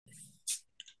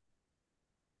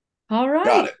All Got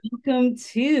right. it. Welcome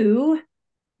to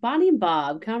Bonnie and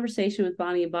Bob, Conversation with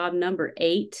Bonnie and Bob, number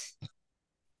eight.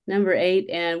 Number eight.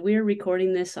 And we're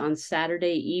recording this on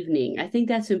Saturday evening. I think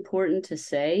that's important to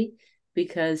say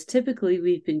because typically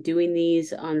we've been doing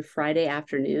these on Friday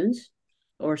afternoons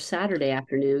or Saturday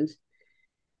afternoons.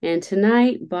 And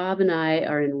tonight, Bob and I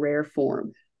are in rare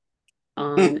form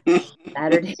on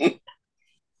Saturday,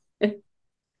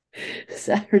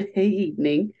 Saturday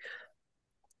evening.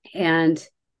 And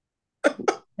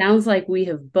sounds like we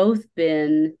have both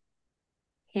been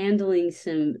handling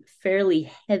some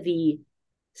fairly heavy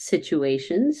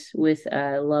situations with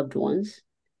loved ones.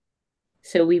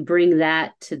 So we bring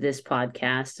that to this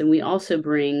podcast, and we also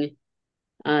bring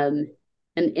um,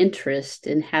 an interest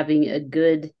in having a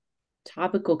good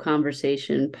topical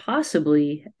conversation,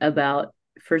 possibly about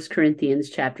First Corinthians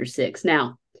chapter 6.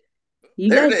 Now, you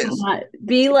There guys it will is. not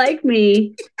be like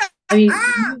me. I mean,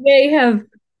 you may have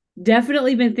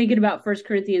definitely been thinking about First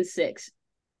Corinthians 6,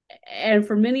 and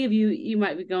for many of you, you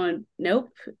might be going, nope,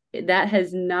 that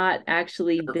has not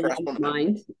actually Never been crossed in my my mind.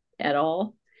 mind at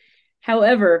all.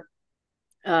 However,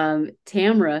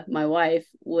 Tamra, my wife,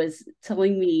 was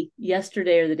telling me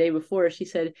yesterday or the day before, she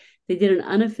said they did an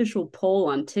unofficial poll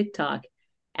on TikTok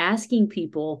asking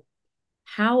people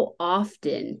how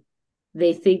often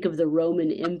they think of the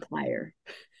Roman Empire.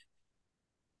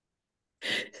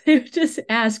 They would just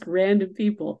ask random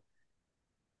people,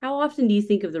 how often do you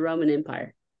think of the Roman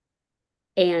Empire?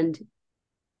 And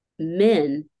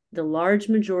men, the large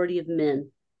majority of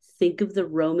men, think of the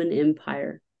Roman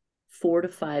Empire 4 to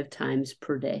 5 times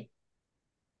per day.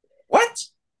 What?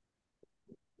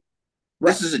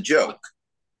 Right. This is a joke.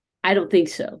 I don't think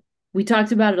so. We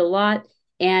talked about it a lot,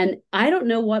 and I don't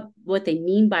know what they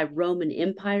mean by Roman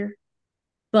Empire,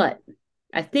 but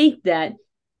I think that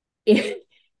it,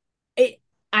 it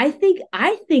I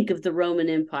think of the Roman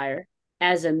Empire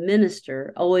as a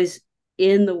minister, always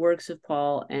in the works of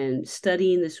Paul and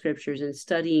studying the scriptures and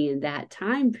studying in that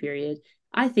time period.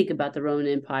 I think about the Roman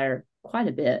Empire quite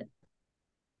a bit.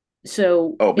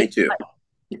 So Oh, me too.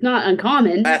 it's not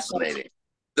uncommon. Fascinating.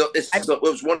 I, It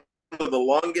was one of the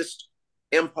longest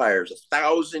empires,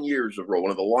 1,000 years of rule,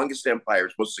 one of the longest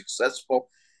empires, most successful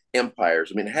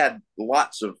empires. I mean, it had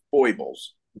lots of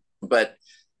foibles, but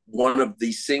one of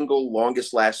the single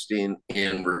longest lasting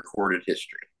in recorded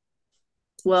history.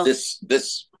 well,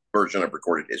 This version of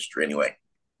recorded history, anyway.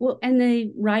 Well, and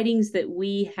the writings that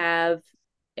we have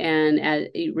and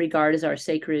regard as our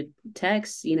sacred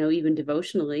texts, even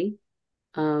devotionally,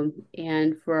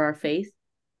 and for our faith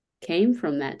came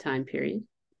from that time period.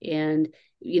 And,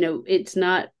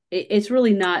 it's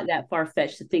really not that far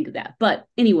fetched to think of that. But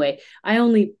anyway, I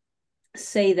only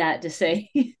say that to say,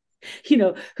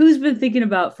 who's been thinking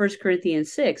about First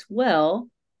Corinthians 6? Well,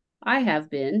 I have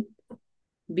been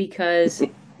because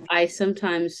I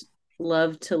sometimes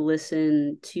love to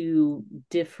listen to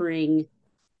differing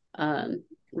um,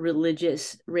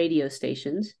 religious radio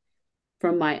stations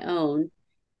from my own.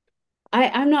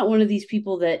 I'm not one of these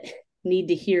people that need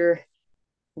to hear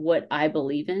what I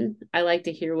believe in. I like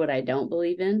to hear what I don't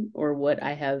believe in or what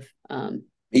I have.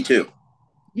 Me too.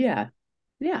 Yeah,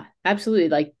 yeah, absolutely.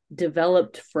 Like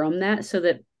developed from that so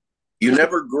that You people.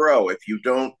 never grow if you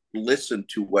don't listen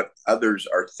to what others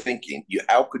are thinking.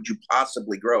 How could you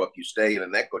possibly grow if you stay in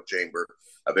an echo chamber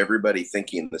of everybody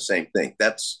thinking the same thing?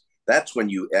 That's when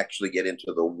you actually get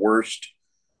into the worst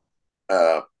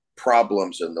uh,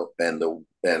 problems and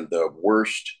the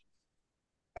worst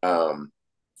um,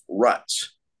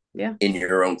 ruts Yeah. in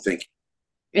your own thinking.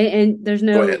 And there's Go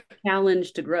no ahead.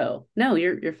 challenge to grow. No,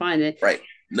 you're fine. Right. I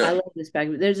None. love this back.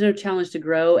 There's no challenge to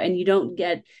grow, and you don't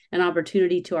get an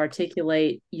opportunity to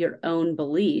articulate your own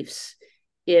beliefs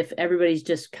if everybody's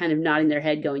just kind of nodding their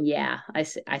head, going, "Yeah, I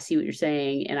see what you're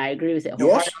saying, and I agree with it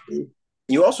You also wholeheartedly."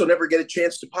 you also never get a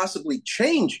chance to possibly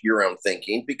change your own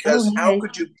thinking Oh, because how hey,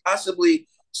 could you possibly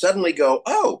suddenly go,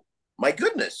 oh, my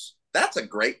goodness, that's a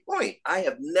great point. I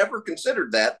have never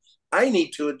considered that. I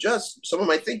need to adjust some of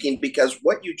my thinking because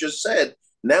what you just said,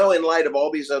 now in light of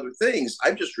all these other things,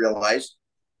 I've just realized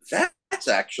that's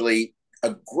actually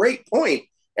a great point.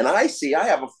 And I see I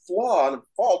have a flaw and a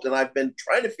fault, and I've been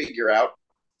trying to figure out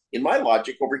in my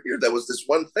logic over here that was this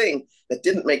one thing that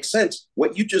didn't make sense.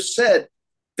 What you just said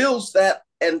fills that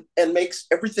and makes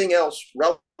everything else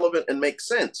relevant and makes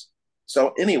sense.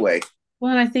 So anyway,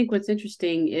 well, and I think what's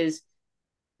interesting is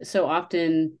so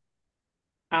often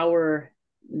our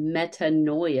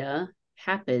metanoia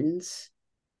happens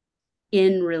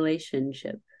in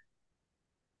relationship.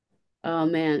 Oh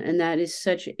man, and that is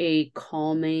such a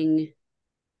calming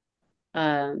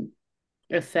um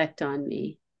effect on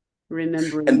me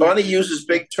remembering And that. Bonnie uses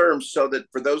big terms so that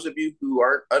for those of you who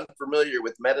aren't unfamiliar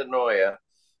with metanoia,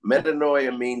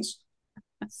 metanoia means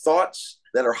thoughts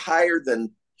that are higher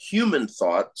than human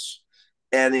thoughts.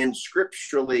 And in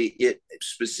scripturally, it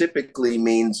specifically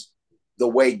means the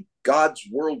way God's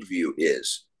worldview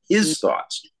is, his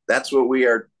thoughts. That's what we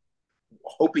are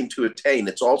hoping to attain.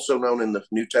 It's also known in the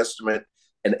New Testament,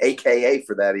 an AKA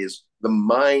for that is the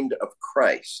mind of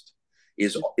Christ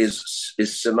is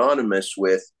synonymous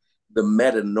with the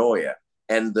metanoia.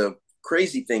 And the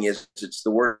crazy thing is, it's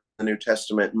the word in the New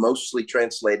Testament mostly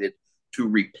translated to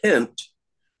repent,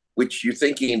 which you're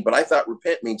thinking, but I thought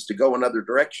repent means to go another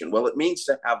direction. Well, it means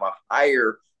to have a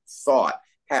higher thought.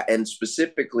 And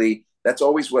specifically, that's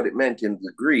always what it meant in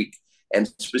the Greek. And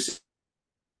specifically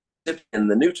in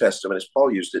the New Testament, as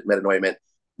Paul used it, metanoia meant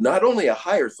not only a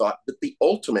higher thought, but the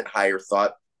ultimate higher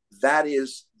thought. That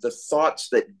is the thoughts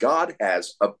that God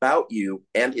has about you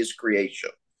and his creation.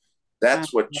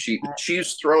 That's what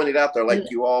she's throwing it out there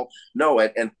like you all know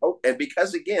it. And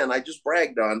because again, I just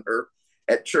bragged on her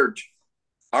at church.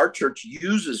 Our church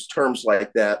uses terms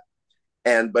like that.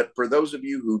 But for those of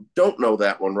you who don't know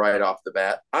that one right off the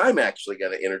bat, I'm actually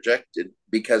going to interject it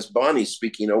because Bonnie's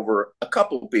speaking over a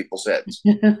couple of people's heads.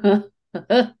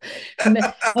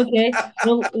 Okay,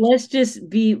 well, let's just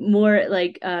be more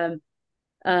like um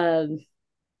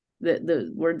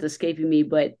the word's escaping me,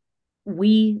 but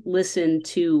we listen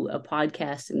to a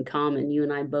podcast in common. You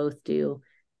and I both do,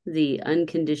 the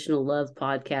Unconditional Love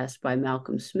podcast by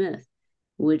Malcolm Smith,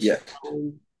 which Yes.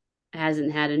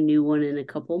 hasn't had a new one in a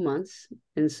couple months.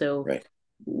 And so right.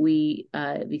 We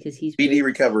because he's speedy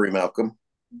recovery, Malcolm.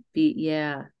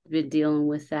 Been dealing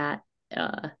with that.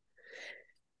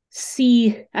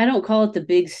 I don't call it the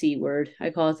big C word. I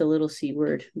call it the little C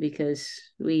word because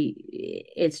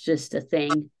it's just a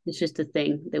thing. It's just a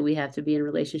thing that we have to be in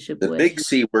relationship The with. big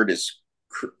C word is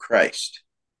Christ.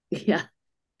 Yeah.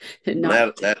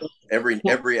 Not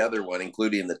every other one,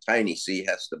 including the tiny C,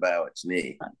 has to bow its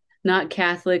knee. Not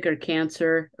Catholic or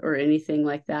cancer or anything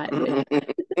like that.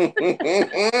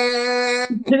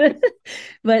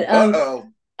 But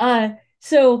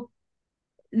so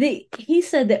he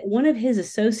said that one of his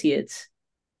associates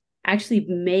actually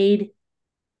made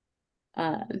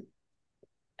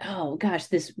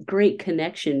this great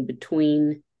connection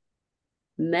between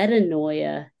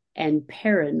metanoia and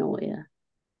paranoia.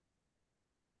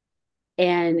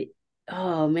 And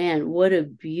oh man, what a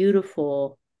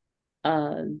beautiful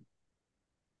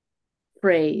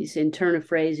phrase and turn of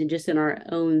phrase, and just in our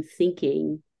own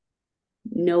thinking,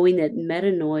 knowing that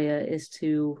metanoia is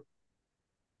to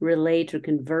relate or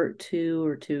convert to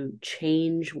or to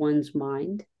change one's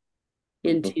mind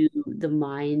into the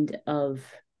mind of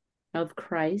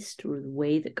Christ, or the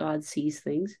way that God sees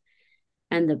things.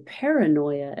 And the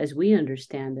paranoia, as we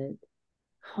understand it,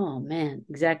 oh man,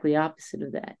 exactly opposite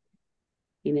of that.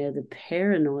 The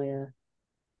paranoia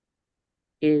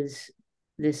is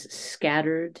this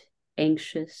scattered,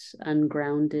 anxious,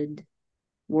 ungrounded,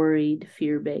 worried,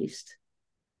 fear-based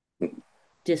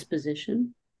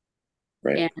disposition.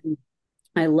 Right. And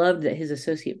I loved that his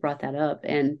associate brought that up,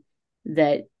 and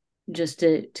that just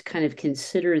to kind of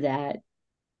consider that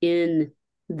in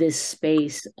this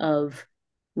space of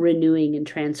renewing and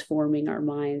transforming our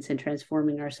minds and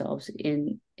transforming ourselves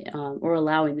or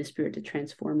allowing the Spirit to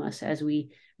transform us as we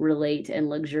relate and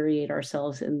luxuriate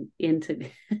ourselves into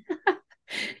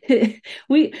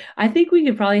I think we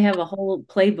could probably have a whole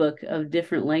playbook of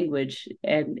different language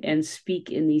and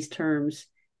speak in these terms.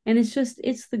 And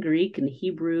it's the Greek and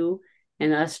Hebrew,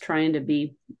 and us trying to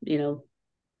be,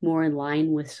 more in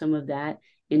line with some of that,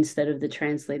 instead of the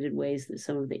translated ways that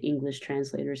some of the English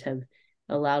translators have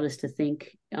allowed us to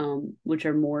think, which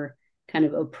are more kind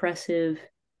of oppressive,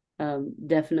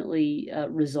 definitely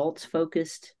results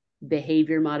focused,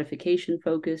 behavior modification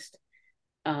focused,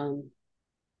 and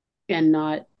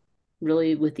not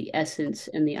really with the essence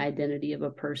and the identity of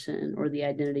a person, or the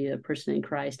identity of a person in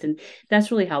Christ. And that's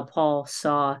really how Paul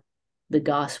saw the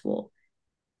gospel,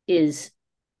 is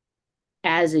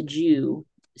as a Jew,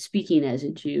 speaking as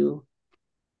a Jew,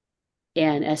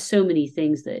 and as so many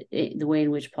things, that the way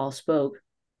in which Paul spoke,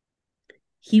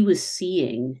 he was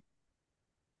seeing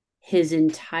his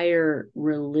entire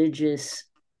religious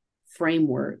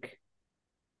framework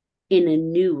in a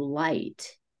new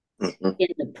light, in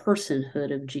the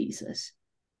personhood of Jesus.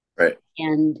 Right.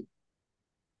 And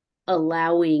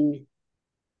allowing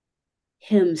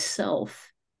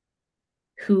himself,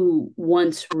 who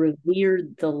once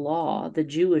revered the law, the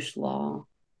Jewish law,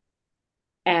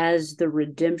 as the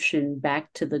redemption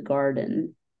back to the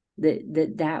garden,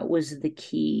 that was the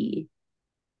key.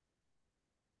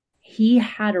 He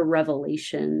had a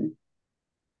revelation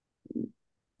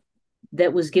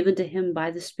that was given to him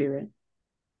by the Spirit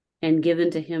and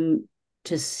given to him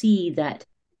to see that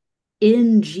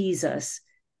in Jesus,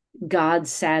 God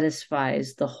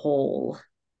satisfies the whole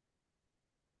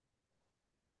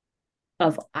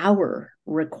of our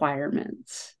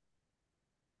requirements.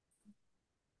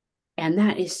 And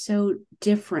that is so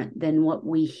different than what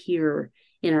we hear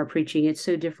in our preaching. It's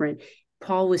so different.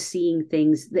 Paul was seeing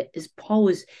things that is, Paul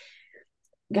was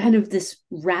kind of this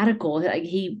radical, like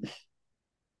he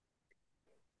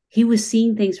was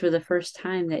seeing things for the first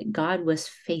time, that God was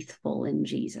faithful in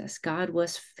Jesus. God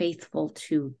was faithful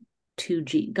to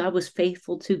God was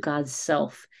faithful to God's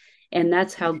self. And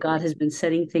that's how God has been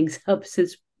setting things up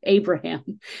since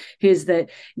Abraham, is that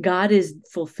God is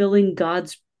fulfilling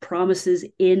God's promises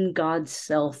in God's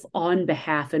self on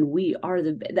behalf, and we are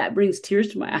that brings tears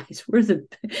to my eyes. We're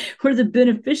the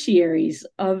beneficiaries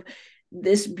of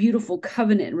this beautiful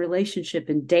covenant relationship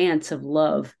and dance of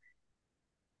love.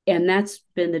 And that's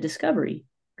been the discovery,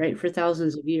 right, for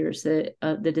thousands of years, the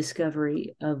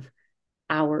discovery of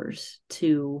ours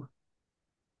to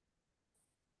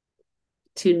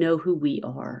know who we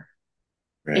are.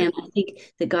 Right. And I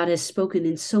think that God has spoken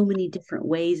in so many different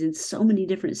ways, in so many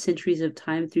different centuries of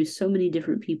time, through so many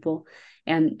different people.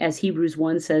 And as Hebrews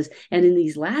 1 says, and in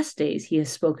these last days, he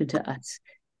has spoken to us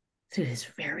through his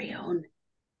very own,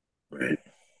 Right.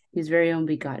 his very own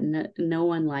begotten, no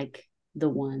one like the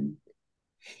one.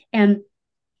 And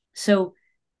so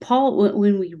Paul,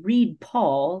 when we read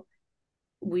Paul's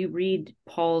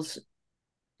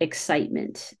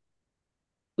excitement.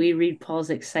 We read Paul's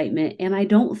excitement. And I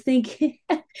don't think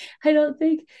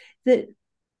that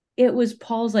it was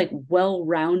Paul's like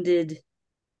well-rounded,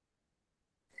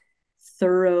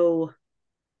 thorough,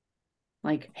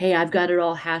 like, hey, I've got it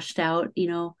all hashed out,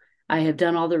 I have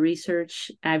done all the research,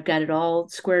 I've got it all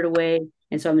squared away.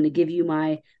 And so I'm going to give you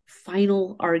my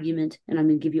final argument, and I'm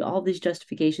going to give you all these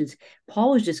justifications.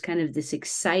 Paul was just kind of this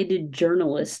excited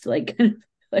journalist, like,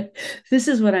 like, this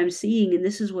is what I'm seeing and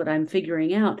this is what I'm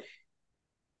figuring out.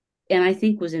 And I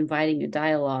think was inviting a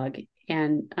dialogue.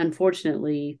 And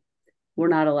unfortunately, we're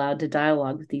not allowed to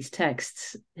dialogue with these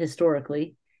texts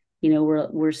historically.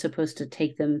 We're supposed to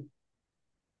take them,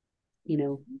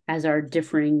 as our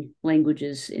differing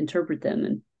languages interpret them.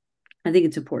 And I think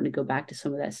it's important to go back to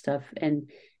some of that stuff and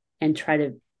try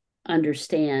to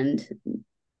understand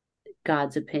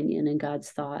God's opinion and God's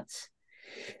thoughts.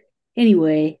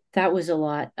 Anyway, that was a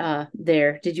lot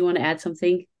there. Did you want to add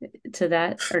something to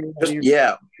that? Or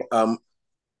Yeah.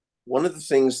 One of the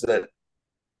things that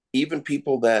even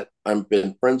people that I've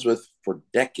been friends with for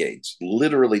decades,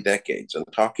 literally decades, and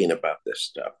talking about this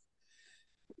stuff.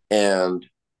 And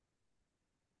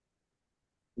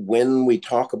when we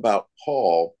talk about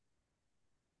Paul,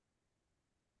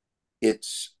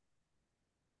 it's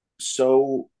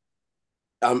so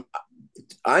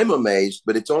I'm amazed,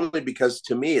 but it's only because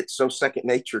to me it's so second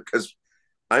nature, because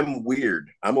I'm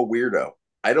weird. I'm a weirdo.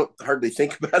 I don't hardly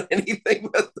think about anything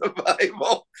but the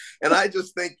Bible. And I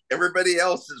just think everybody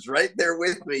else is right there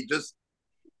with me, just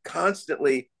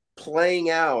constantly playing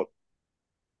out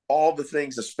all the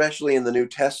things, especially in the New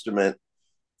Testament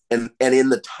and in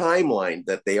the timeline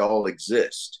that they all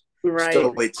exist. right.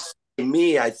 So it's, to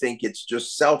me, I think it's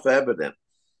just self-evident.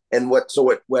 And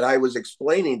what I was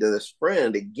explaining to this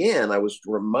friend, again, I was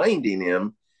reminding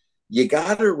him, you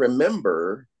got to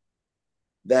remember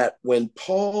that when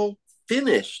Paul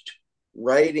finished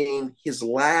writing his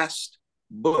last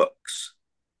books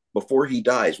before he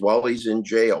dies, while he's in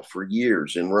jail for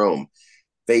years in Rome,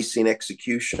 facing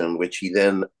execution, which he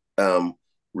then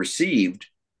received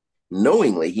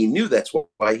knowingly, he knew that's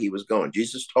why he was going.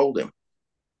 Jesus told him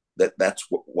that's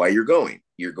why you're going.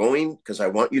 You're going because I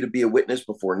want you to be a witness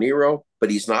before Nero, but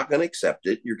he's not going to accept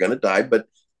it. You're going to die, but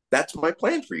that's my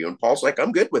plan for you. And Paul's like,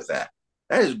 I'm good with that.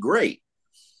 That is great.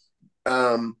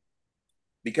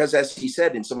 Because as he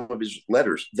said in some of his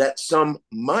letters, that some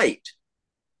might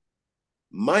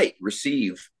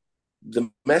receive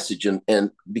the message, and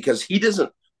because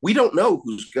we don't know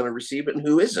who's going to receive it and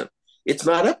who isn't. It's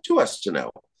not up to us to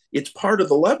know. It's part of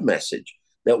the love message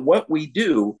that what we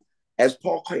do, as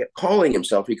Paul calling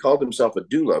himself, he called himself a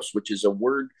doulos, which is a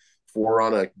word for,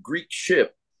 on a Greek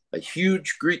ship, a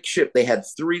huge Greek ship, they had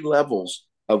 3 levels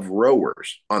of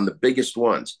rowers on the biggest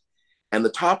ones. And the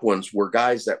top ones were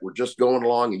guys that were just going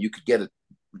along, and you could get a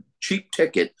cheap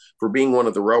ticket for being one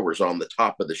of the rowers on the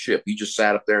top of the ship. You just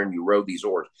sat up there and you rowed these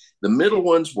oars. The middle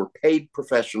ones were paid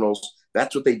professionals.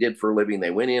 That's what they did for a living. They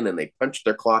went in and they punched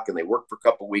their clock and they worked for a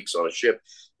couple of weeks on a ship.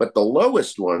 But the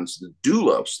lowest ones, the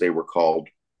doulos, they were called,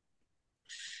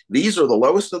 these are the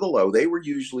lowest of the low. They were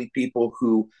usually people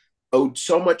who owed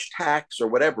so much tax or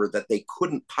whatever that they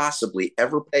couldn't possibly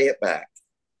ever pay it back.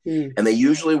 Mm. And they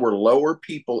usually were lower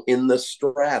people in the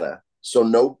strata.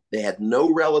 So they had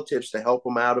no relatives to help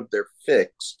them out of their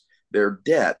fix, their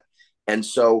debt. And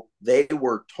so they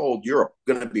were told, you're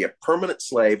going to be a permanent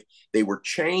slave. They were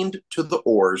chained to the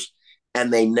oars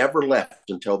and they never left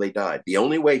until they died. The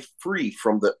only way free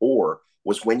from the oar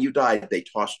was when you died, they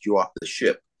tossed you off the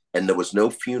ship and there was no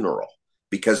funeral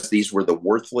because these were the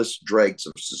worthless dregs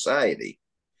of society,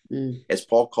 Mm. as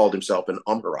Paul called himself in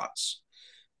Umberats.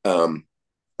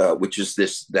 Which is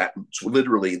that's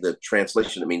literally the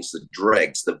translation. It means the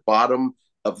dregs, the bottom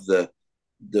of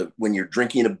when you're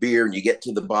drinking a beer and you get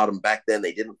to the bottom. Back then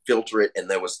they didn't filter it and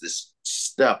there was this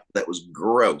stuff that was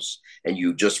gross and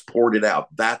you just poured it out.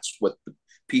 That's what the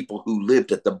people who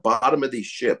lived at the bottom of these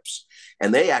ships,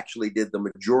 and they actually did the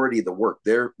majority of the work.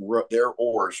 Their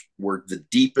oars were the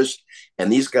deepest,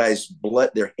 and these guys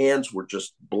their hands were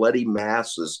just bloody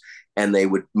masses, and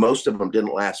most of them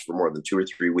didn't last for more than 2 or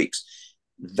 3 weeks.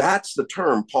 That's the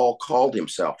term Paul called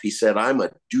himself. He said, I'm a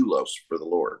doulos for the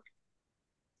Lord.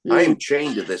 I Mm. am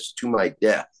chained to this to my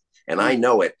death, and I Mm.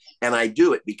 know it. And I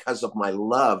do it because of my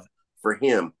love for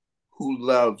him who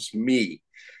loves me.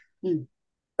 Mm.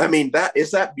 I mean,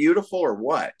 is that beautiful or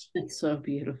what? It's so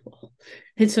beautiful.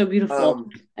 It's so beautiful. Um,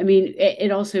 I mean,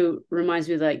 it also reminds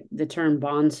me of like the term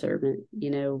bondservant,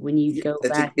 when you go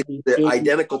back and it's you the dig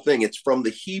identical thing. It's from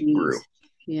the Hebrew these.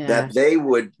 Yeah. that they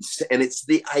would, and it's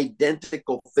the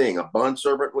identical thing. A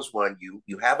bondservant was one.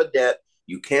 You have a debt,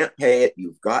 you can't pay it,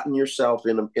 you've gotten yourself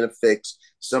in a fix.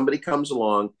 Somebody comes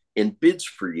along and bids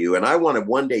for you. And I want to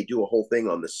one day do a whole thing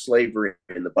on the slavery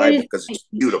in the Bible because it's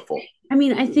beautiful. I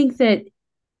mean, I think that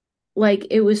like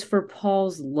it was for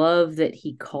Paul's love that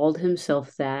he called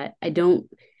himself that.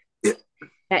 It,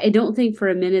 I don't think for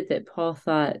a minute that Paul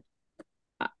thought,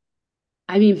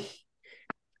 I mean,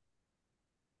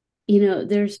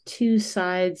 there's two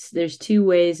sides, there's two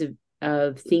ways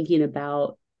of thinking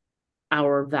about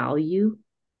our value.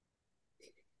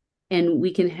 And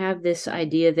we can have this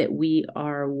idea that we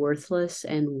are worthless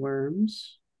and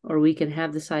worms, or we can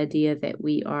have this idea that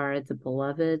we are the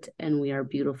beloved and we are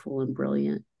beautiful and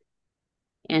brilliant.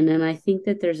 And then I think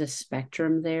that there's a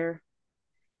spectrum there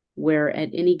where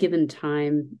at any given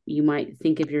time you might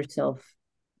think of yourself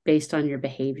based on your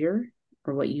behavior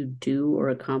or what you do or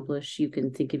accomplish. You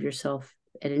can think of yourself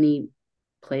at any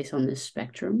place on this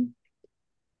spectrum.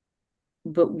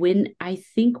 But when I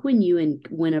think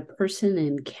when a person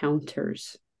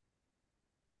encounters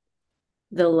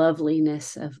the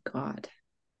loveliness of God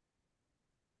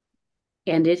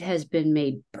and it has been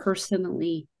made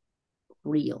personally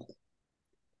real,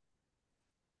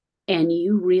 and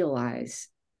you realize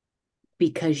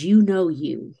because you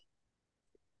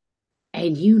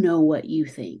and you know what you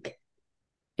think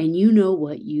and you know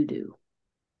what you do,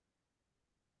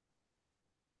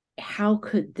 how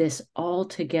could this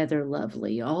altogether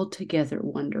lovely, altogether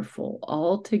wonderful,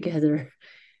 altogether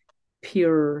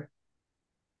pure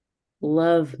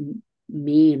love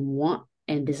me and want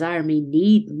and desire me,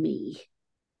 need me?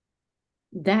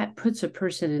 That puts a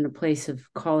person in a place of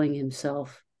calling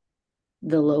himself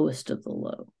the lowest of the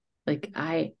low. Like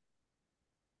I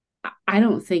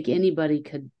don't think anybody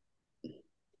could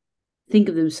think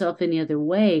of themselves any other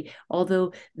way,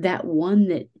 although that one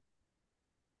that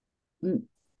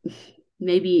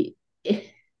maybe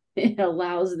it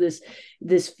allows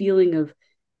this feeling of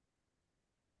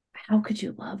how could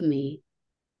you love me?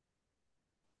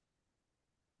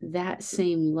 That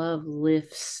same love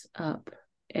lifts up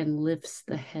and lifts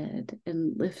the head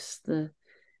and lifts the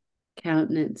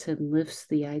countenance and lifts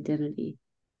the identity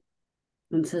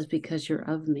and says, because you're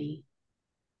of me,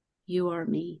 you are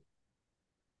me,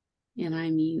 and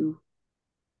I'm you.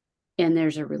 And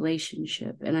there's a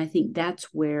relationship. And I think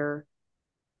that's where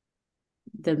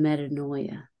the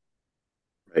metanoia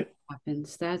right.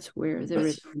 happens. That's where the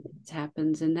repentance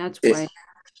happens. And that's It, why,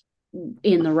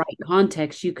 in the right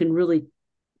context, you can really,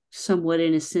 somewhat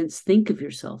in a sense, think of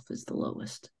yourself as the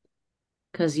lowest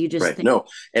because you just right. think, No.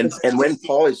 And when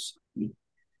Paul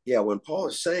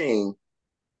is saying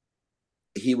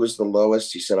he was the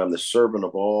lowest, he said, I'm the servant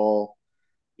of all.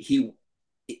 He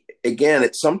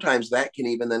again, sometimes that can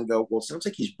even then go, well, it sounds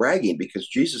like he's bragging because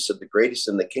Jesus said the greatest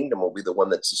in the kingdom will be the one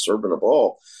that's the servant of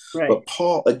all. right. But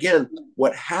Paul, again,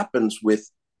 what happens with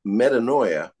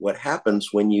metanoia, what happens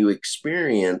when you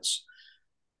experience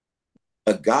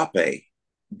agape,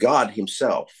 God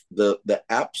himself, the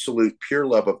absolute pure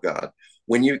love of God,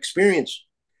 when you experience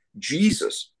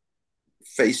Jesus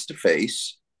face to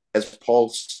face, as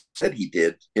Paul said he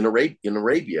did in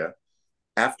Arabia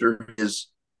after his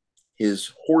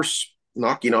horse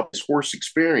knocking off his horse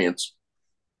experience,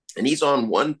 And he's on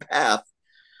one path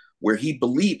where he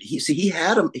believed, he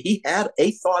had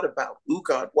a thought about who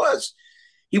God was.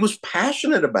 He was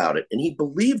passionate about it and he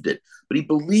believed it, but he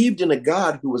believed in a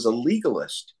God who was a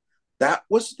legalist.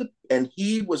 And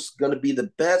he was going to be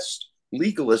the best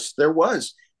legalist there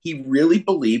was. He really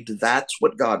believed that's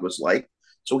what God was like.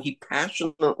 So he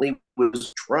passionately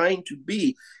was trying to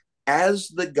be as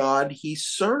the God he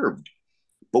served.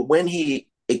 But when he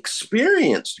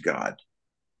experienced God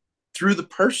through the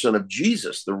person of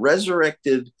Jesus, the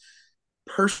resurrected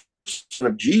person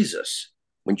of Jesus,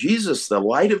 when Jesus, the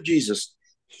light of Jesus,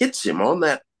 hits him on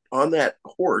that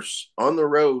horse on the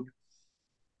road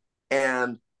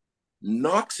and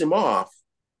knocks him off,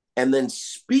 and then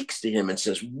speaks to him and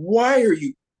says, "Why are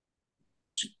you,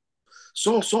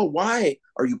 Saul, Saul, why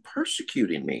are you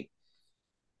persecuting me?"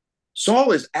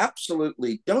 Saul is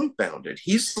absolutely dumbfounded.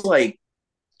 He's like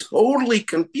totally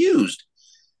confused.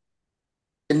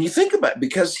 And you think about it,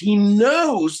 because he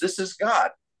knows this is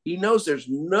God. He knows there's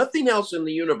nothing else in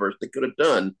the universe that could have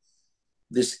done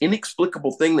this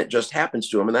inexplicable thing that just happens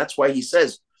to him. And that's why he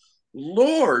says,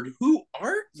 "Lord, who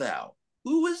art thou?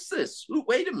 Who is this? Who,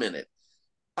 wait a minute.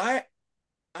 I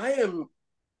I am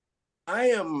I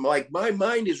am like, my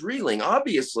mind is reeling.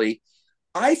 Obviously,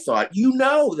 I thought,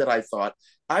 that I thought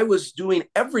I was doing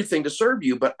everything to serve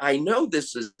you, but I know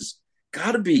this has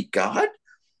got to be God.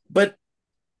 But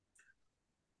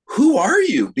who are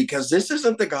you? Because this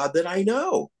isn't the God that I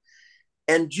know."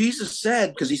 And Jesus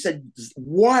said, because he said,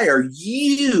 "Why are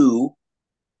you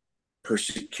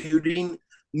persecuting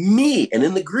me?" And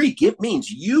in the Greek, it means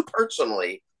you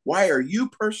personally. Why are you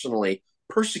personally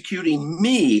persecuting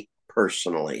me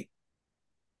personally?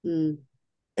 Mm.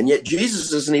 And yet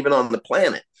Jesus isn't even on the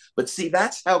planet. But see,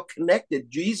 that's how connected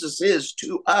Jesus is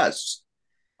to us.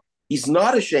 He's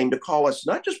not ashamed to call us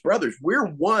not just brothers, we're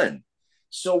one.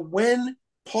 So when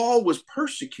Paul was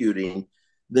persecuting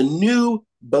the new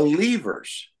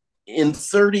believers in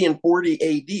 30 and 40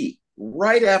 AD,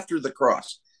 right after the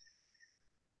cross,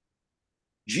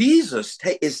 Jesus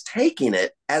is taking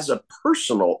it as a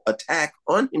personal attack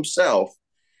on himself.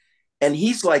 And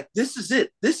he's like, "This is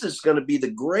it. This is going to be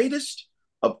the greatest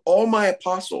of all my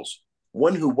apostles,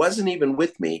 one who wasn't even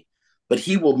with me, but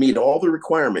he will meet all the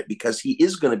requirement because he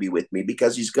is going to be with me,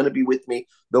 because he's going to be with me,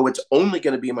 though it's only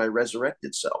going to be my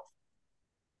resurrected self."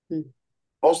 Mm.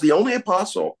 Paul's the only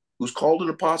apostle who's called an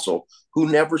apostle who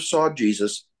never saw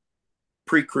Jesus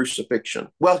pre-crucifixion.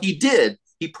 Well, he did.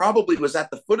 He probably was at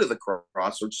the foot of the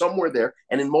cross or somewhere there,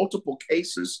 and in multiple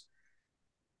cases.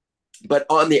 But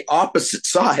on the opposite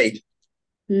side,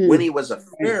 when Mm. he was a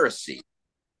Pharisee.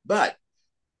 But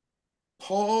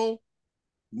Paul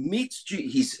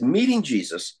he's meeting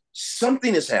Jesus.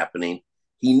 Something is happening.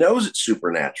 He knows it's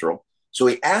supernatural. So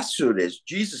he asks who it is.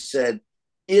 Jesus said,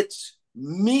 "It's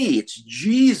me. It's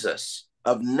Jesus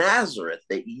of Nazareth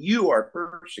that you are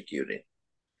persecuting."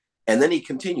 And then he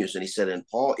continues and he said, "And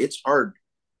Paul, it's hard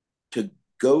to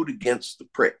go against the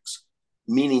pricks,"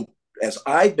 meaning, as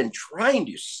I've been trying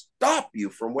to stop you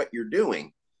from what you're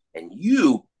doing, and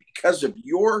you, because of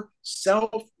your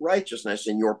self righteousness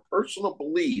and your personal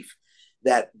belief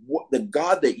that the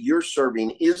God that you're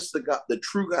serving is the God, the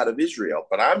true God of Israel.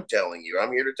 But I'm telling you,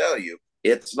 I'm here to tell you,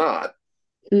 it's not.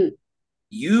 Mm.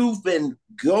 You've been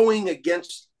going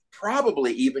against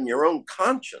probably even your own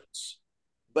conscience,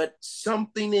 but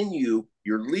something in you,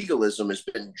 your legalism, has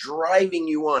been driving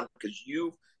you on, because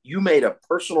you made a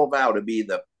personal vow to be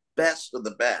the best of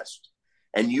the best,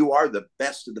 and you are the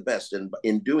best of the best. And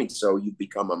in doing so, you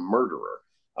become a murderer,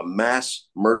 a mass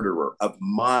murderer of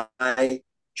my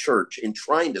church, in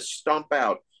trying to stomp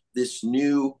out this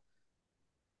new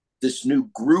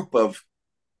group of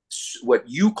what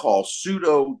you call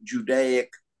pseudo Judaic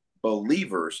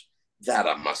believers, that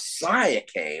a Messiah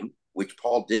came, which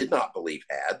Paul did not believe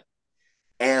had,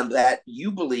 and that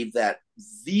you believe that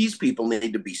these people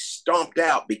need to be stomped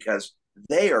out because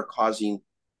they are causing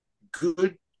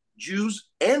good Jews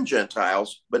and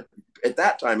Gentiles, but at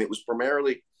that time it was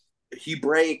primarily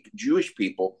Hebraic Jewish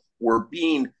people, were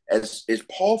being, as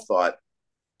Paul thought,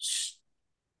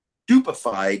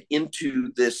 stupefied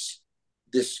into this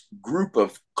group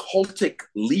of cultic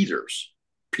leaders,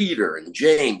 Peter and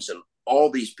James and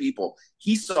all these people.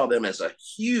 He saw them as a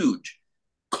huge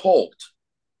cult.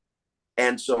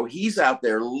 And so he's out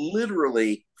there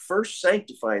literally first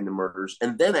sanctifying the murders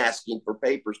and then asking for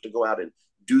papers to go out and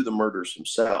do the murders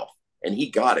himself. And he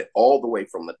got it all the way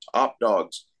from the top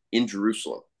dogs in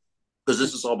Jerusalem, because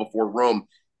this is all before Rome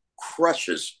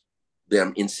crushes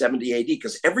them in 70 AD.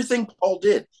 Because everything Paul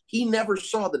did, he never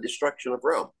saw the destruction of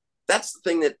Rome. That's the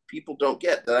thing that people don't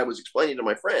get, that I was explaining to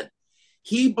my friend.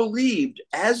 He believed,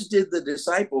 as did the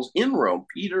disciples in Rome,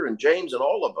 Peter and James and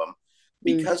all of them,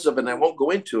 Mm. because of, and I won't go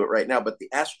into it right now, but the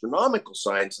astronomical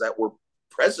signs that were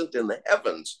present in the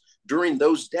heavens during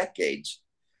those decades,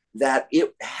 that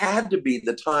it had to be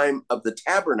the time of the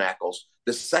tabernacles,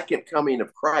 the second coming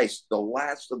of Christ, the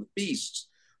last of the feasts,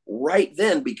 right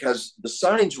then, because the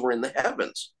signs were in the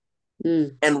heavens.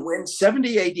 Mm. And when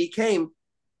 70 AD came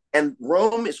and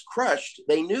Rome is crushed,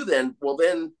 they knew then, well,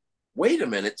 then, wait a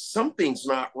minute, something's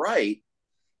not right.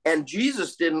 And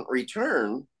Jesus didn't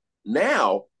return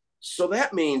now. So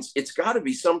that means it's got to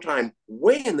be sometime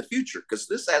way in the future, because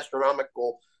this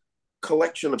astronomical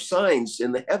collection of signs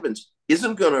in the heavens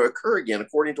isn't going to occur again,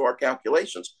 according to our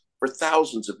calculations, for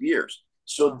thousands of years.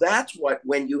 So Wow. that's what,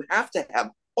 when you have to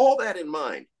have all that in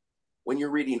mind, when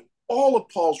you're reading all of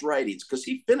Paul's writings, because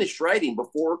he finished writing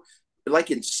before,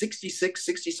 like in 66,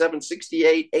 67,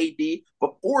 68 AD,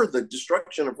 before the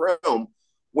destruction of Rome,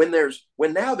 when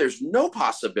now there's no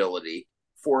possibility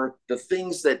for the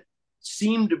things that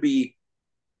seem to be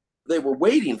they were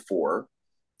waiting for.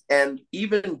 And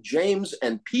even James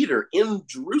and Peter in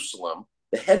Jerusalem,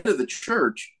 the head of the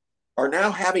church, are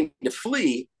now having to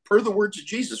flee per the words of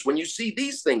Jesus. When you see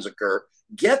these things occur,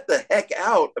 get the heck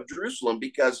out of Jerusalem,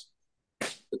 because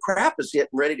the crap is getting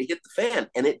ready to hit the fan.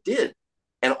 And it did.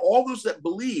 And all those that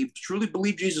believed, truly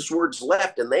believed Jesus' words,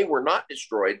 left, and they were not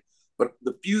destroyed. But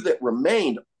the few that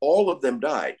remained, all of them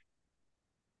died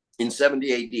in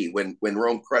 70 AD when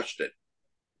Rome crushed it.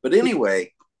 But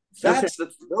anyway, Okay.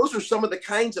 those are some of the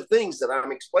kinds of things that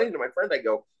I'm explaining to my friend. I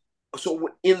go, so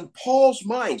in Paul's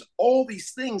mind, all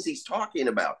these things he's talking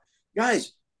about,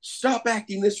 guys, stop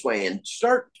acting this way and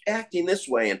start acting this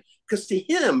way. And because to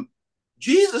him,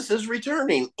 Jesus is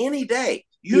returning any day.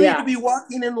 You need to Yeah. be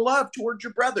walking in love towards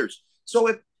your brothers. So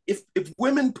if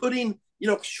women putting,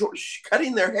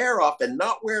 cutting their hair off and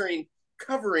not wearing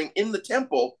covering in the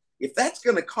temple, if that's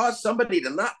going to cause somebody to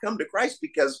not come to Christ,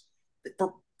 because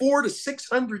for 400 to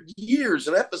 600 years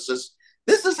in Ephesus,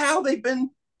 this is how they've been,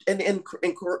 and in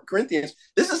Corinthians,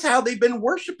 this is how they've been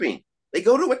worshiping. They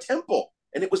go to a temple,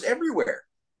 and it was everywhere,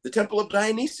 the temple of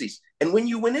Dionysus. And when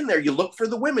you went in there, you looked for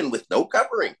the women with no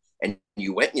covering, and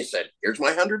you went and you said, "Here's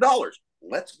my $100.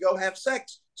 Let's go have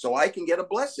sex, so I can get a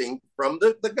blessing from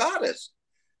the goddess."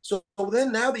 So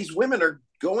then now these women are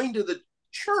going to the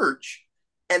church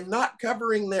and not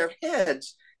covering their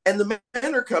heads, and the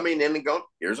men are coming in and going,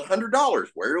 "Here's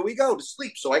 $100. Where do we go to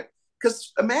sleep?"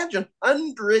 Because imagine,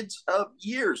 hundreds of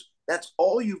years, that's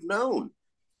all you've known.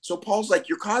 So Paul's like,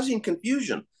 you're causing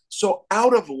confusion. So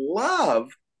out of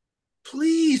love,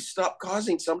 please stop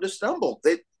causing some to stumble.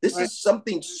 This Right. is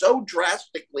something so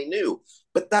drastically new.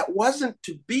 But that wasn't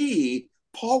to be.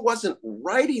 Paul wasn't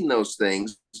writing those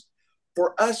things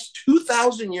for us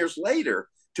 2,000 years later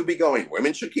to be going,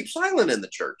 women should keep silent in the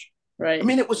church. I Right.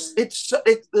 mean,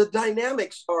 the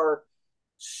dynamics are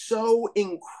so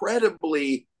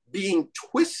incredibly being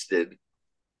twisted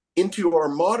into our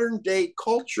modern day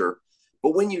culture.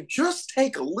 But when you just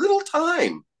take a little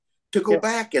time to go Yeah.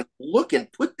 back and look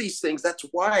and put these things, that's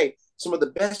why some of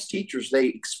the best teachers, they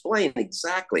explain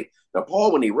exactly. Now,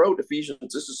 Paul, when he wrote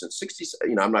Ephesians, this is in 60,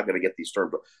 I'm not going to get these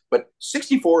terms, but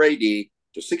 64 AD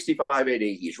to 65 AD,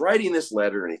 he's writing this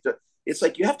letter, and it's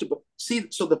like you have to see.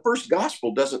 So the first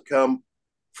gospel doesn't come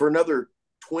for another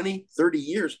 20, 30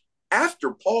 years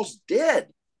after Paul's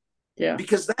dead, Yeah.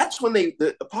 because that's when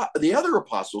the other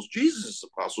apostles, Jesus'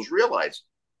 apostles, realized,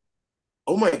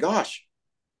 oh my gosh,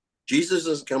 Jesus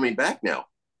isn't coming back now.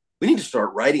 We need to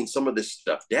start writing some of this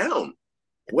stuff down,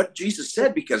 what Jesus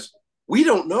said, because we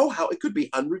don't know how it could be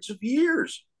hundreds of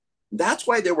years. That's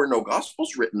why there were no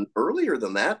gospels written earlier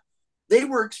than that. They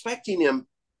were expecting him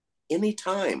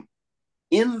anytime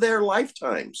in their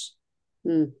lifetimes.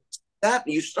 Mm. That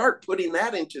you start putting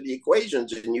that into the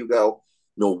equations, and you go,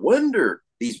 no wonder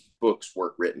these books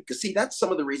weren't written. Because see, that's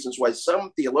some of the reasons why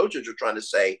some theologians are trying to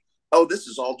say, oh, this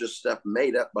is all just stuff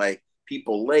made up by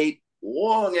people late,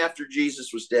 long after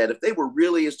Jesus was dead. If they were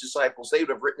really his disciples, they would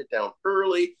have written it down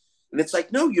early. And it's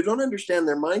like, no, you don't understand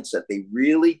their mindset. They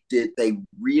really did. They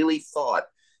really thought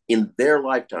in their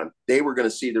lifetime they were going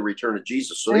to see the return of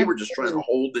Jesus. So they were just trying to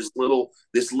Absolutely. hold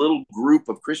this little group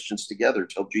of Christians together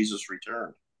till Jesus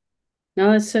returned.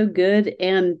 No, that's so good.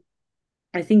 And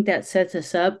I think that sets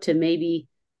us up to maybe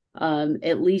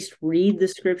at least read the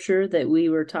scripture that we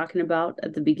were talking about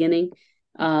at the beginning.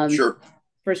 Um, Sure.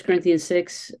 1 Corinthians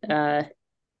 6, 9.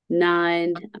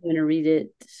 I'm going to read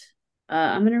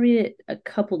it a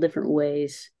couple different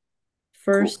ways.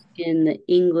 Cool. First, in the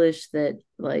English that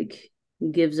like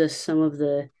gives us some of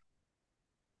the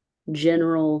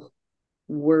general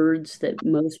words that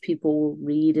most people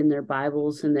read in their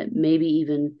Bibles and that maybe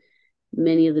even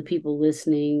many of the people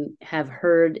listening have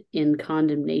heard in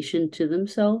condemnation to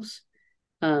themselves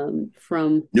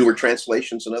from. Newer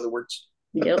translations, in other words.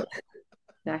 Yep,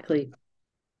 exactly.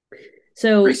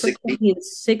 So 1 360.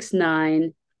 Corinthians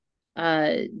 6:9,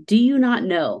 do you not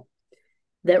know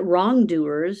that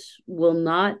wrongdoers will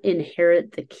not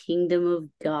inherit the kingdom of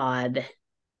God?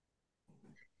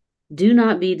 Do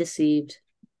not be deceived.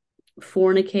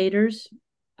 Fornicators,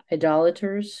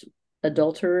 idolaters,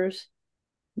 adulterers,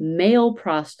 male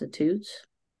prostitutes,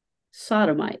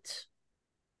 sodomites,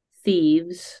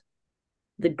 thieves,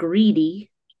 the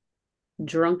greedy,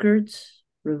 drunkards,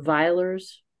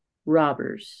 revilers,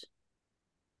 robbers.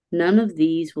 None of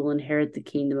these will inherit the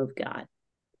kingdom of God.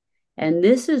 And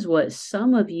this is what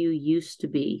some of you used to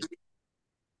be.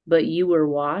 But you were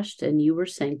washed and you were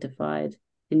sanctified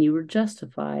and you were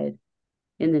justified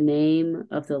in the name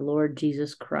of the Lord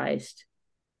Jesus Christ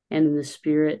and in the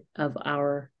Spirit of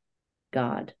our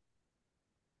God.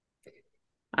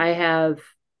 I have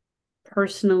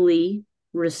personally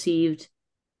received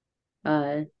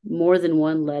more than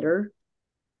one letter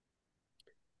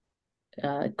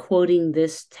quoting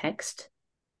this text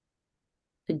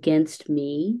against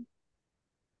me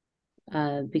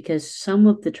because some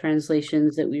of the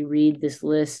translations that we read this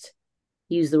list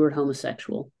use the word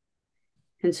homosexual.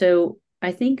 And so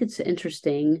I think it's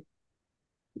interesting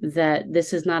that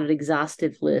this is not an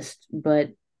exhaustive list, but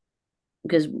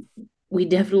because we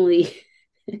definitely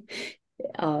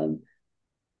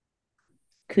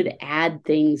could add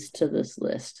things to this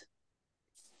list.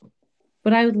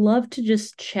 But I would love to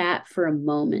just chat for a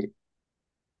moment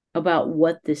about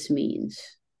what this means.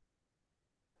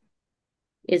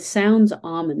 It sounds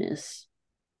ominous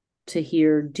to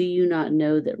hear, do you not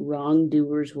know that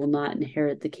wrongdoers will not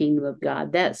inherit the kingdom of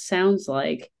God? That sounds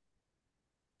like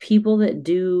people that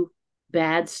do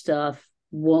bad stuff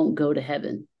won't go to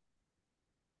heaven.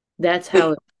 That's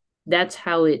how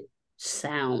it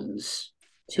sounds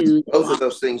to Both of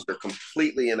those things are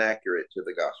completely inaccurate to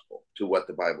the gospel, to what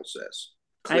the Bible says,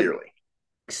 I clearly.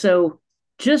 so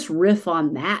just riff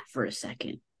on that for a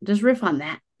second. Just riff on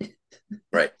that.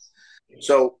 Right.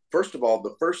 So, first of all,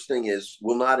 the first thing is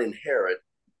will not inherit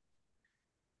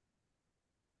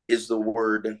is the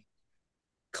word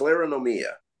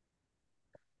kleronomia,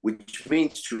 which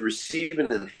means to receive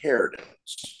an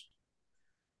inheritance,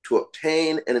 to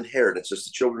obtain an inheritance, as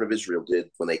the children of Israel did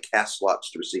when they cast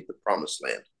lots to receive the promised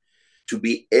land, to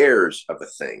be heirs of a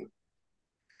thing.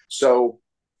 So,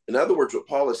 in other words, what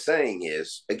Paul is saying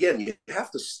is, again, you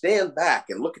have to stand back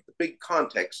and look at the big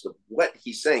context of what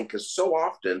he's saying, because so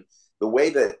often the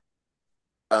way that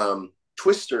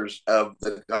twisters of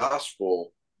the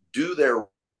gospel do their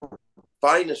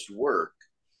finest work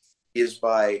is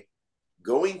by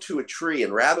going to a tree,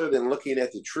 and rather than looking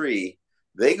at the tree,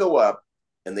 they go up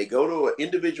and they go to an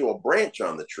individual branch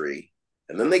on the tree,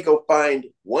 and then they go find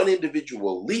one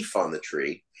individual leaf on the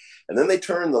tree, and then they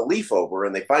turn the leaf over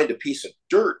and they find a piece of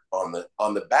dirt on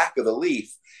the back of the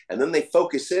leaf, and then they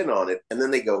focus in on it, and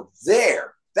then they go,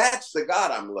 there, that's the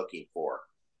God I'm looking for.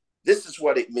 This is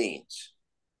what it means.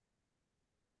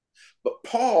 But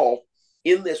Paul,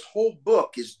 in this whole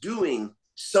book, is doing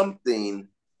something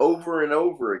over and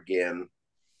over again.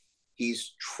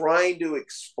 He's trying to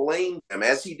explain them,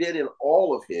 as he did in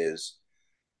all of his,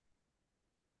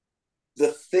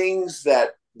 the things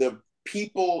that the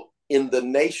people in the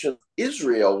nation of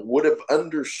Israel would have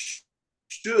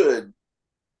understood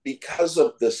because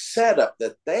of the setup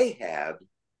that they had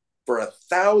for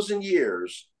 1,000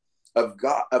 years of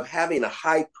God, of having a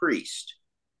high priest.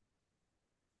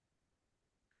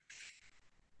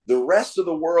 The rest of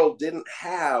the world didn't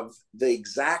have the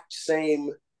exact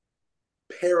same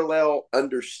parallel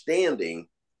understanding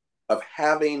of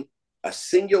having a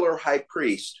singular high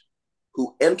priest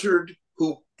who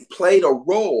played a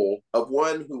role of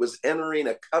one who was entering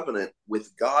a covenant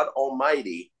with God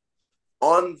Almighty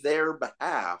on their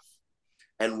behalf.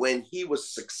 And when he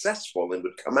was successful and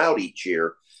would come out each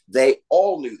year, they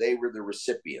all knew they were the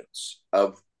recipients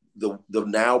of the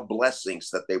now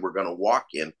blessings that they were going to walk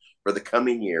in for the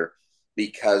coming year,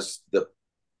 because the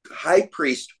high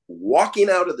priest walking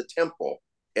out of the temple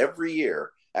every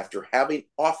year after having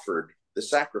offered the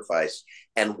sacrifice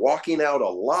and walking out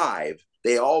alive,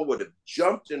 they all would have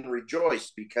jumped and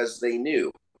rejoiced because they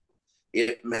knew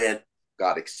it meant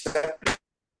God accepted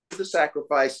the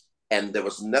sacrifice and there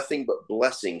was nothing but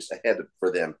blessings ahead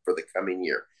for them for the coming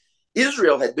year.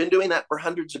 Israel had been doing that for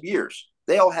hundreds of years.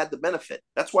 They all had the benefit.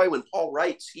 That's why when Paul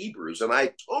writes Hebrews, and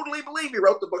I totally believe he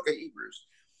wrote the book of Hebrews,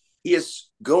 he is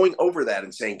going over that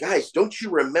and saying, guys, don't you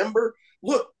remember?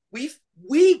 Look,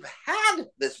 we've had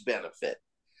this benefit.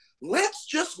 let's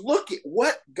just look at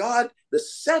what God, the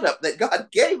setup that God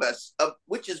gave us,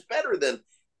 which is better than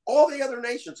all the other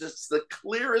nations. It's the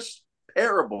clearest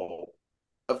parable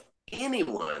of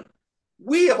anyone.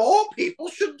 We of all people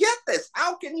should get this.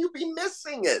 How can you be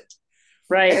missing it?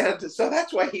 Right. And so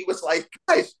that's why he was like,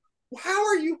 guys, how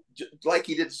are you, like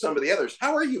he did to some of the others,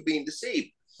 how are you being deceived?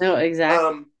 No,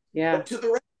 exactly. Yeah. But to the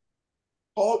rest,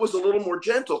 Paul was a little more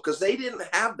gentle because they didn't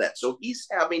have that. So he's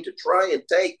having to try and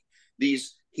take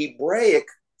these Hebraic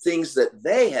things that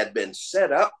they had been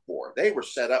set up for. They were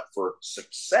set up for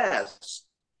success,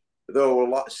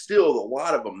 though still a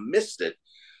lot of them missed it.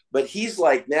 But he's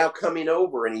like now coming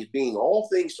over and he's being all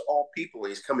things to all people. And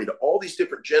he's coming to all these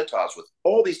different Gentiles with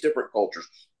all these different cultures,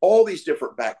 all these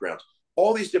different backgrounds,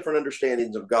 all these different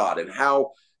understandings of God and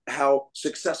how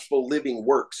successful living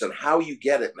works and how you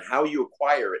get it and how you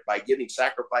acquire it by giving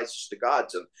sacrifices to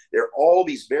gods. And there are all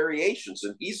these variations.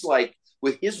 And he's like,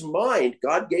 with his mind,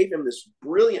 God gave him this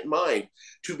brilliant mind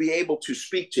to be able to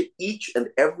speak to each and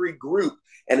every group.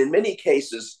 And in many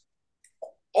cases,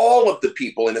 all of the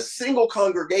people in a single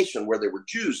congregation where there were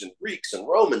Jews and Greeks and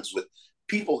Romans with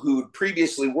people who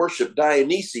previously worshipped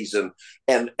Dionysus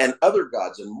and other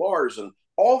gods and Mars and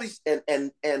all these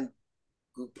and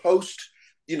post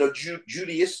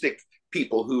Judaistic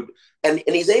people and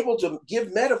he's able to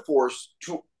give metaphors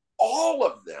to all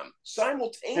of them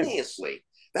simultaneously.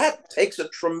 That takes a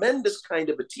tremendous kind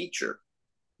of a teacher.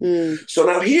 So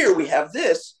now here we have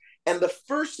this, and the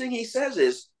first thing he says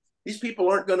is these people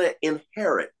aren't going to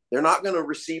inherit. They're not going to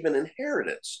receive an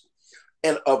inheritance.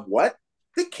 And of what?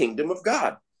 The kingdom of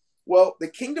God. Well, the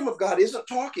kingdom of God isn't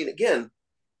talking again.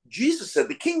 Jesus said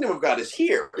the kingdom of God is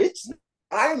here.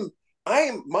 I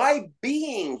am my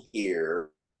being here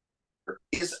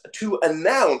is to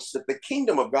announce that the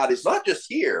kingdom of God is not just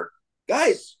here.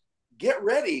 Guys, get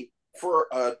ready for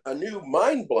a new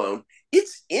mind blown.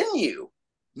 It's in you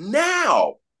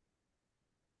now.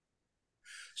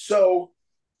 So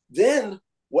then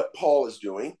what Paul is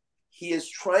doing, he is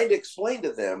trying to explain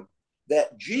to them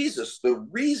that Jesus, the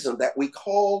reason that we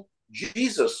call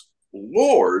Jesus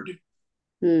Lord,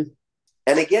 and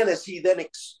again, as he then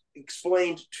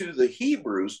explained to the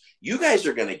Hebrews, you guys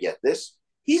are going to get this.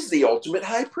 He's the ultimate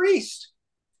high priest.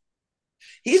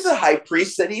 He's a high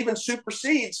priest that even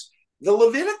supersedes the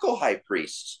Levitical high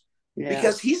priests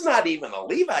because he's not even a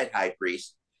Levite high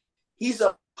priest. He's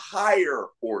a higher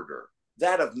order,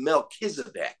 that of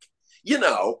Melchizedek.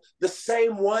 The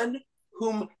same one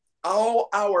whom all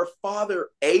our father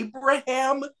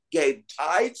Abraham gave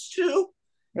tithes to.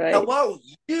 Right. Hello,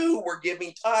 you were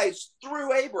giving tithes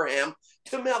through Abraham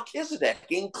to Melchizedek,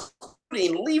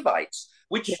 including Levites,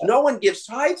 which no one gives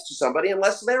tithes to somebody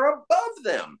unless they're above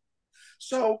them.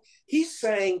 So he's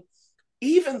saying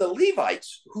even the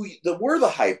Levites, who were the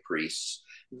high priests,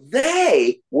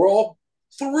 they were all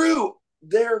through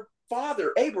their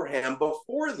father Abraham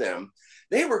before them.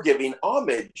 They were giving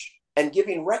homage and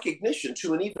giving recognition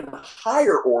to an even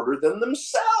higher order than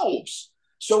themselves.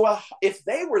 So if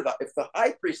the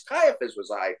high priest Caiaphas was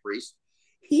a high priest,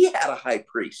 he had a high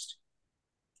priest,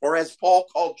 or as Paul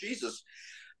called Jesus,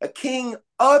 a king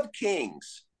of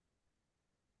kings,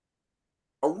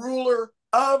 a ruler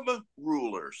of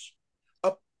rulers,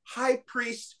 a high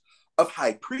priest of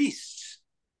high priests.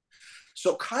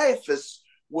 So Caiaphas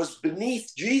was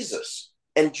beneath Jesus,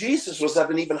 and Jesus was of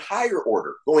an even higher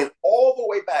order, going all the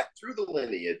way back through the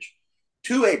lineage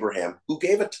to Abraham, who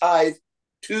gave a tithe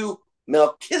to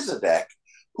Melchizedek,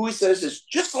 who he says is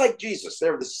just like Jesus.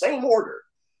 They're the same order,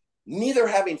 neither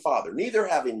having father, neither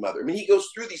having mother. I mean, he goes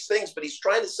through these things, but he's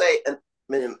trying to say in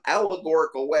an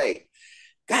allegorical way,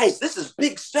 guys, this is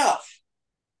big stuff.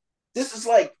 This is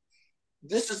like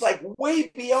way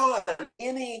beyond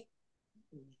any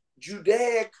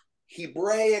Judaic,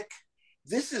 Hebraic.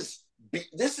 This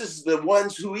is the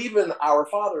ones who even our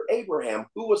father Abraham,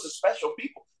 who was a special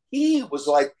people, he was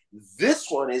like, this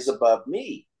one is above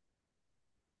me.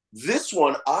 This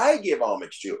one I give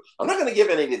homage to. I'm not going to give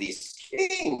any of these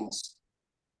kings,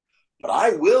 but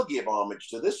I will give homage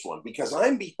to this one because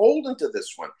I'm beholden to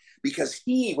this one because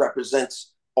he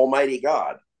represents Almighty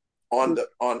God on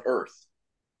earth.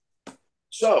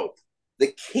 So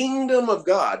the kingdom of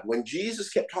God, when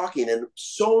Jesus kept talking in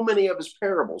so many of his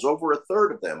parables, over a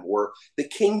third of them were the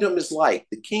kingdom is like,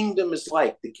 the kingdom is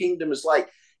like, the kingdom is like.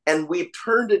 And we've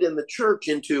turned it in the church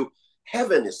into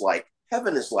heaven is like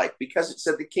because it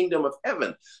said the kingdom of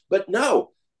heaven. But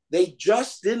no, they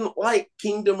just didn't like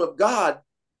kingdom of God,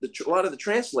 a lot of the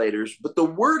translators, but the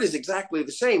word is exactly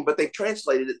the same, but they've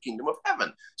translated it kingdom of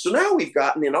heaven. So now we've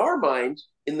gotten in our mind,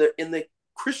 in the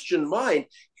Christian mind,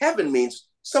 heaven means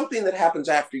something that happens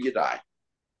after you die.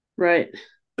 Right.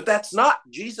 But that's not,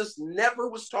 Jesus never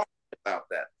was talking about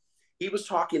that. He was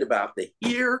talking about the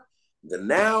here, the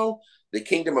now. The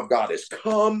kingdom of God has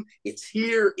come. It's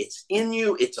here. It's in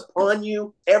you. It's upon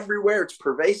you everywhere. It's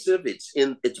pervasive.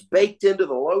 It's baked into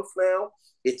the loaf now.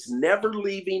 It's never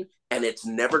leaving, and it's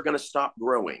never going to stop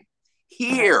growing.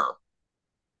 Here.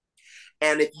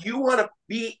 And if you want to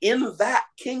be in that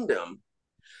kingdom,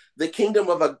 the kingdom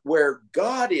of where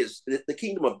God is, the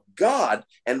kingdom of God.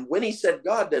 And when he said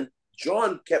God, then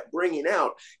John kept bringing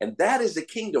out, and that is a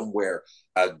kingdom where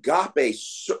agape,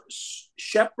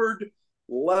 shepherd,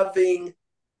 loving,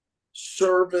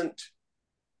 servant,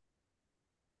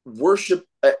 worship,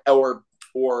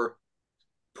 or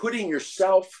putting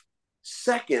yourself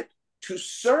second to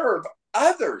serve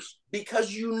others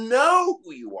because you know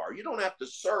who you are. You don't have to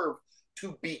serve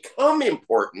to become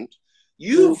important.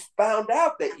 You've found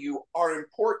out that you are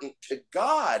important to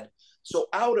God. So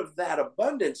out of that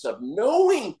abundance of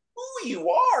knowing who you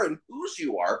are and whose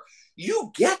you are,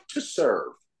 you get to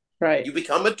serve. Right. You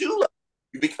become a doula.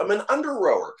 You become an under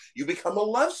rower. You become a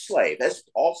love slave. As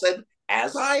Paul said,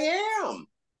 as I am.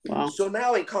 Wow. So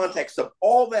now in context of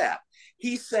all that,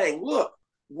 he's saying, look,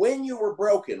 when you were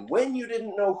broken, when you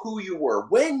didn't know who you were,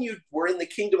 when you were in the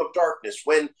kingdom of darkness,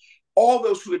 when all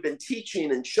those who had been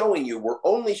teaching and showing you were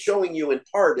only showing you in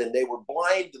part, and they were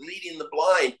blind, leading the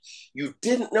blind, you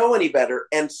didn't know any better.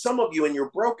 And some of you in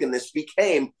your brokenness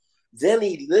became, then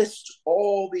he lists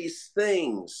all these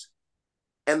things.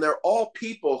 And they're all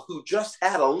people who just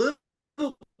had a little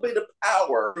bit of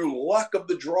power through luck of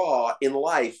the draw in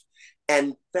life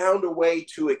and found a way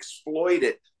to exploit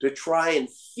it to try and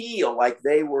feel like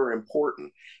they were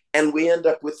important. And we end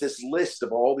up with this list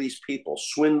of all these people,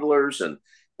 swindlers and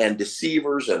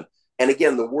deceivers. And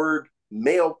again, the word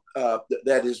male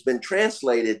that has been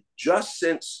translated just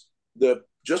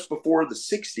before the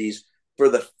 60s for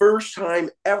the first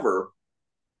time ever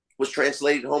was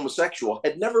translated homosexual,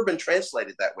 had never been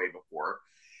translated that way before.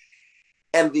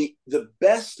 And the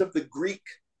best of the Greek,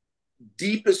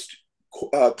 deepest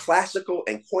classical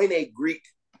and Koine Greek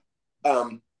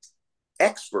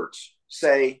experts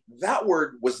say that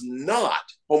word was not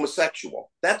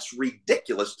homosexual. That's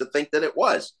ridiculous to think that it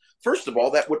was. First of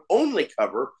all, that would only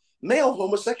cover male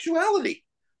homosexuality,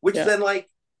 which then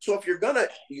so if you're going to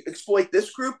exploit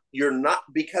this group, you're not,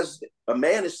 because a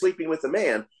man is sleeping with a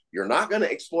man, you're not going to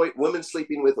exploit women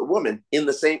sleeping with a woman in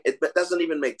the same, it doesn't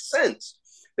even make sense.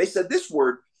 They said this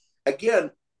word, again,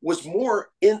 was more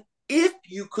in, if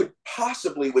you could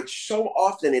possibly, which so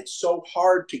often it's so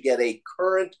hard to get a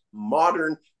current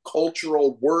modern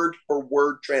cultural word for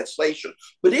word translation.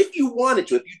 But if you wanted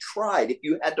to, if you tried, if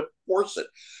you had to force it,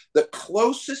 the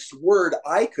closest word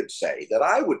I could say that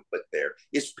I would put there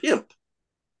is pimp.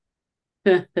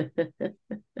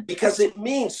 Because it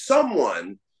means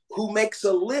someone who makes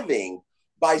a living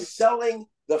by selling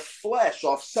the flesh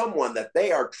off someone that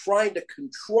they are trying to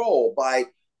control by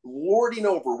lording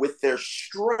over with their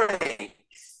strength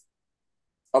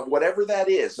of whatever that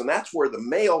is. And that's where the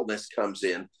maleness comes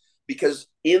in, because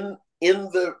in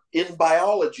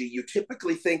biology, you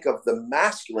typically think of the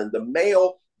masculine, the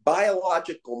male,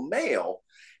 biological male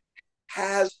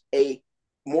has a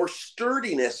more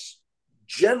sturdiness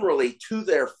generally to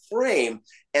their frame,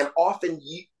 and often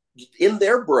in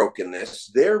their brokenness,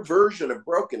 their version of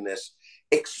brokenness,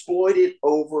 exploited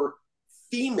over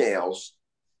females,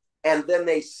 and then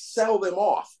they sell them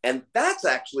off. And that's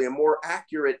actually a more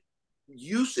accurate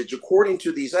usage, according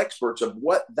to these experts, of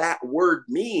what that word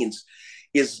means.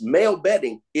 Is male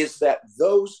bedding, is that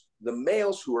the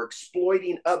males who are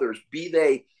exploiting others, be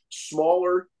they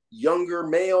smaller, younger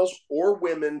males or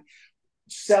women,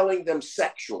 selling them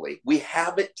sexually. We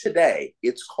have it today.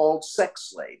 It's called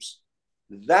sex slaves.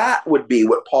 That would be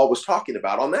what Paul was talking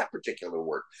about on that particular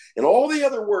word. And all the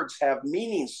other words have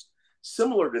meanings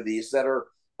similar to these that are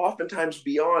oftentimes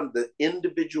beyond the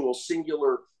individual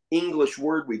singular English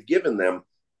word we've given them.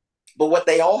 But what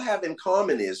they all have in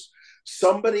common is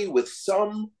somebody with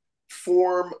some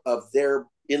form of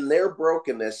in their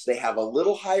brokenness, they have a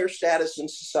little higher status in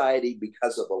society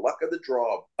because of the luck of the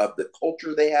draw of the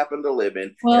culture they happen to live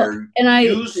in. Well, and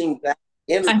using that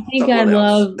in I think I someone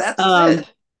else. love, That's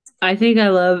it. I think I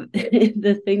love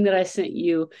the thing that I sent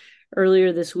you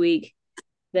earlier this week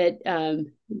that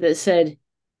that said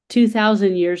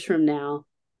 2,000 years from now,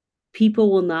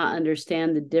 people will not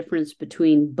understand the difference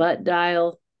between butt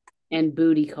dial and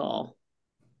booty call.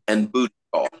 And booty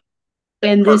call.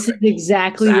 And this is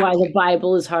exactly why the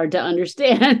Bible is hard to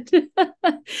understand.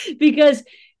 Because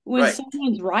when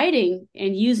someone's writing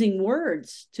and using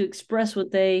words to express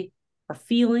what they are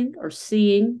feeling or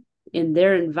seeing in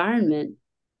their environment,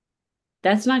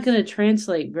 that's not going to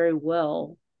translate very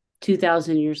well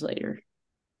 2,000 years later.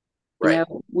 You Right.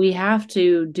 know, we have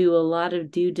to do a lot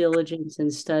of due diligence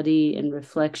and study and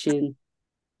reflection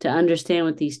to understand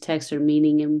what these texts are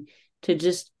meaning and to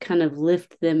just kind of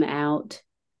lift them out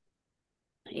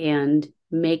and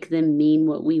make them mean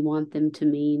what we want them to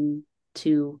mean,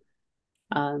 to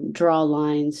draw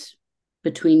lines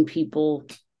between people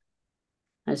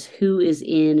as who is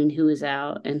in and who is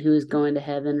out and who is going to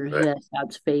heaven or who Right. has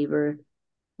God's favor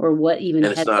or what even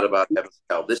And it's heaven. not about heaven and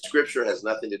hell. This scripture has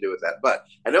nothing to do with that. But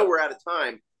I know we're out of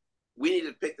time. We need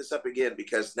to pick this up again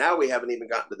because now we haven't even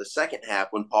gotten to the second half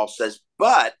when Paul says,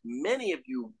 but many of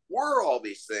you were all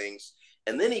these things.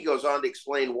 And then he goes on to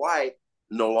explain why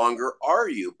no longer are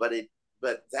you. But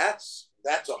that's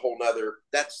a whole nother,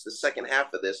 that's the second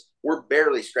half of this. We're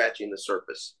barely scratching the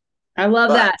surface. I love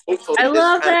But that. I hopefully this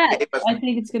love kind that. of gave us I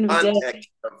think it's going to be good. context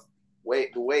of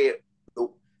the way it,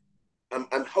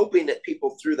 I'm hoping that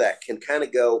people through that can kind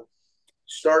of go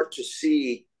start to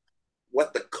see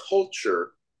what the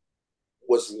culture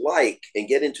was like and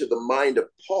get into the mind of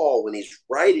Paul when he's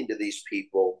writing to these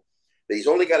people. That he's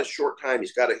only got a short time.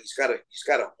 He's trying to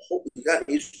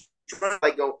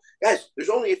like go, guys, there's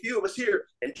only a few of us here,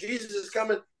 and Jesus is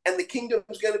coming, and the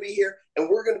kingdom's going to be here, and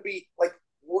we're going to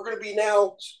be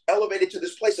now elevated to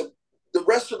this place of the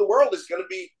rest of the world is going to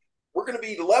be. We're going to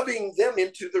be loving them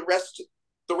into the rest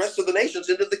of the nations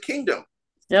into the kingdom.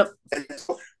 Yep. And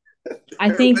so I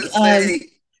think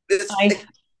this I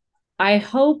I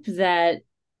hope that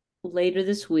later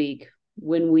this week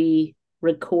when we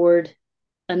record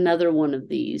another one of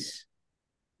these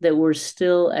that we're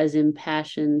still as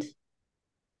impassioned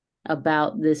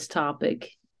about this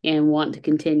topic and want to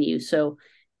continue. So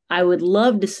I would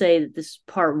love to say that this is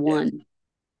part yeah. one,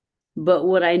 but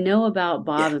what I know about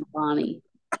Bob Yeah. and Bonnie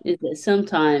is that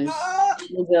sometimes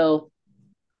we'll go,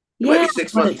 It might yeah, be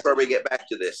 6 months but before we get back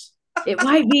to this. it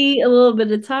might be a little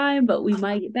bit of time, but we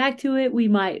might get back to it. We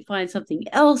might find something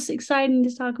else exciting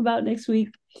to talk about next week.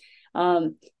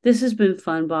 This has been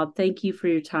fun, Bob. Thank you for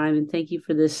your time and thank you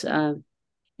for this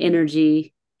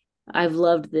energy. I've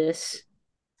loved this,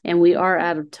 and we are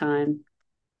out of time.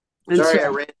 And so, Sorry I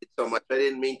ranted so much. I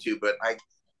didn't mean to, but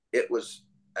it was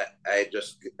I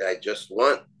just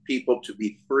want people to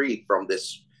be free from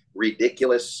this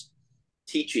ridiculous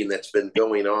teaching that's been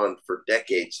going on for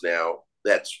decades now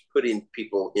that's putting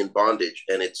people in bondage,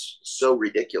 and it's so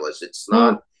ridiculous. It's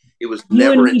not, well, it was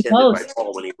you and never me intended by both.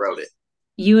 Paul when he wrote it.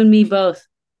 You and me both.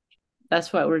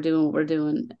 That's why we're doing what we're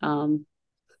doing.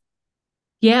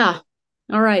 Yeah.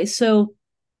 All right. So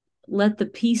let the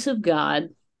peace of God,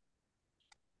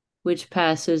 which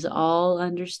passes all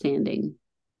understanding,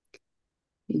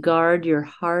 guard your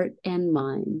heart and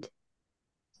mind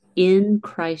in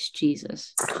Christ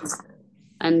Jesus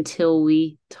until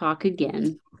we talk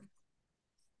again.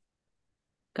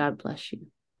 God bless you.